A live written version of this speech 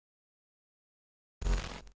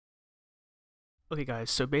Okay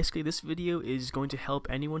guys, so basically this video is going to help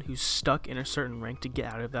anyone who's stuck in a certain rank to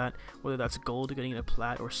get out of that, whether that's gold getting into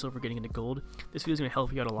plat or silver getting into gold. This video is going to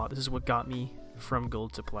help you out a lot. This is what got me from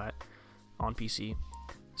gold to plat on PC.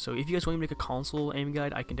 So if you guys want me to make a console aim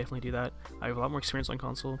guide, I can definitely do that. I have a lot more experience on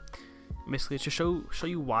console. Basically it's to show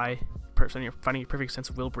you why finding your perfect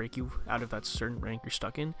sense will break you out of that certain rank you're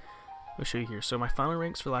stuck in. I'll show you here. So my final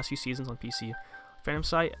ranks for the last few seasons on PC. Phantom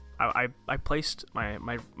Sight, I placed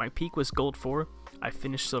my peak was gold 4. I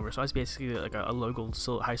finished silver, so I was basically like a low gold,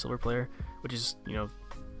 high silver player, which is, you know,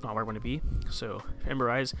 not where I want to be. So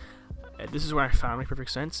Ember Eyes, this is where I found my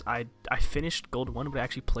perfect sense. I finished gold 1, but I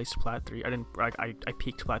actually placed plat 3. I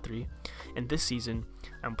peaked plat 3, and this season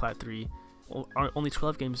I'm plat 3. Only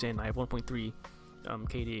 12 games in, I have 1.3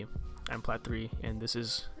 KD. I'm plat 3, and this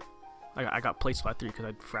is I got placed plat 3 because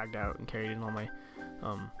I fragged out and carried in all my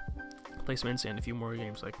placements and a few more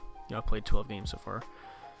games. Like, you know, I played 12 games so far.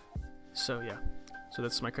 So yeah, so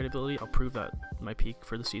that's my credibility. I'll prove that my peak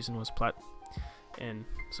for the season was plat. And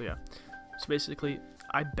so yeah, so basically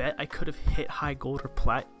I bet I could have hit high gold or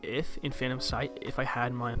plat if in Phantom Sight if I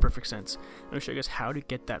had my perfect sense. I'm gonna show you guys how to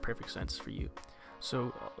get that perfect sense for you.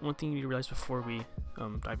 So one thing you need to realize before we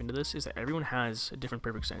dive into this is that everyone has a different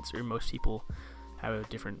perfect sense, or most people have a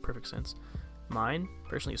different perfect sense. Mine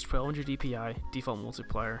personally is 1200 DPI, default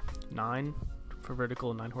multiplier, 9 for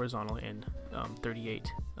vertical, 9 horizontal, and 38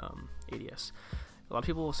 ADS. A lot of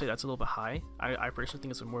people will say that's a little bit high. I personally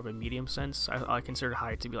think it's more of a medium sense. I consider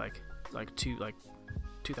high to be like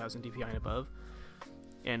 2000 DPI and above,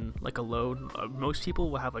 and like a low. Most people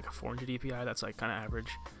will have like a 400 DPI. That's like kind of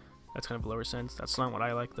average. That's kind of a lower sense. That's not what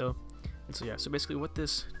I like though. And so yeah, so basically what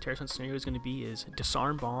this terror sense scenario is going to be is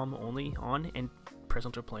disarm bomb only on and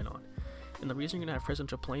presidential plane on. And the reason you're going to have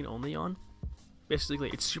presidential plane only on, basically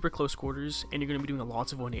it's super close quarters and you're going to be doing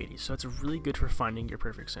lots of 180s, so it's really good for finding your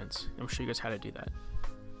perfect sense. I'm show you guys how to do that.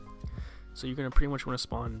 So you're going to pretty much want to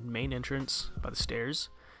spawn main entrance by the stairs,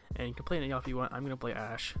 and you can play any off you want. I'm going to play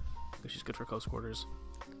Ash because she's good for close quarters.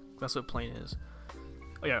 That's what plane is.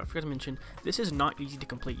 Oh yeah, I forgot to mention, this is not easy to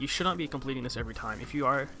complete. You should not be completing this every time. If you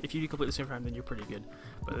do complete this every time, then you're pretty good.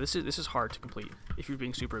 But this is hard to complete if you're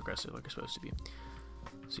being super aggressive like you're supposed to be.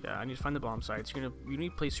 So yeah, I need to find the bomb sites. You need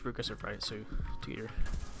to play super aggressive, right? So to get your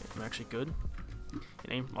aim actually good,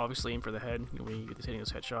 and obviously aim for the head when you get hitting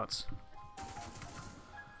those headshots.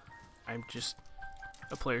 I'm just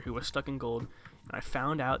a player who was stuck in gold, and I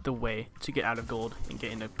found out the way to get out of gold and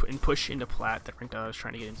get into and push into plat that rank I was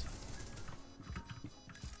trying to get into.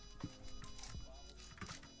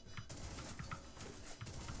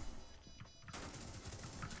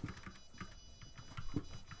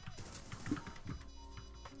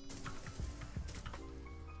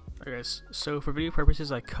 Alright guys, so for video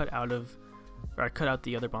purposes I cut out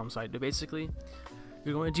the other bomb site, but basically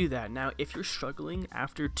you're going to do that. Now if you're struggling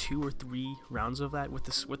after 2 or 3 rounds of that with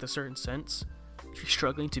a certain sense, if you're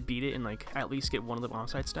struggling to beat it and like at least get one of the bomb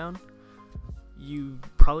sites down, you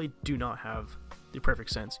probably do not have the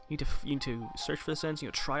perfect sense. You need to search for the sense, you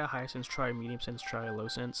know, try a high sense, try a medium sense, try a low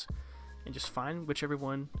sense, and just find whichever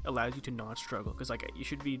one allows you to not struggle. Because like you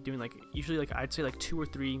should be doing like usually like I'd say like 2 or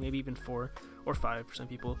 3, maybe even 4 or 5 for some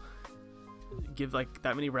people, give like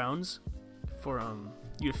that many rounds for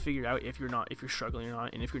you to figure out if you're struggling or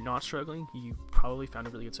not. And if you're not struggling, you probably found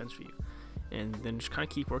a really good sense for you. And then just kind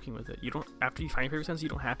of keep working with it. You don't, after you find your perfect sense, you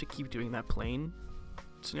don't have to keep doing that plane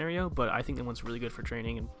scenario, but I think that one's really good for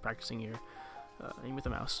training and practicing your aim with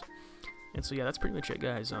the mouse. And so yeah, that's pretty much it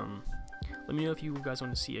guys. Let me know if you guys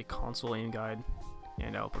want to see a console aim guide,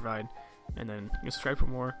 and I'll provide, and then you can subscribe for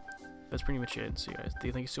more. That's pretty much it. So guys,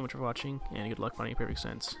 thank you so much for watching, and good luck finding your perfect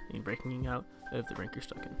sense and breaking out of the rank you're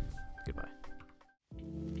stuck in. Goodbye.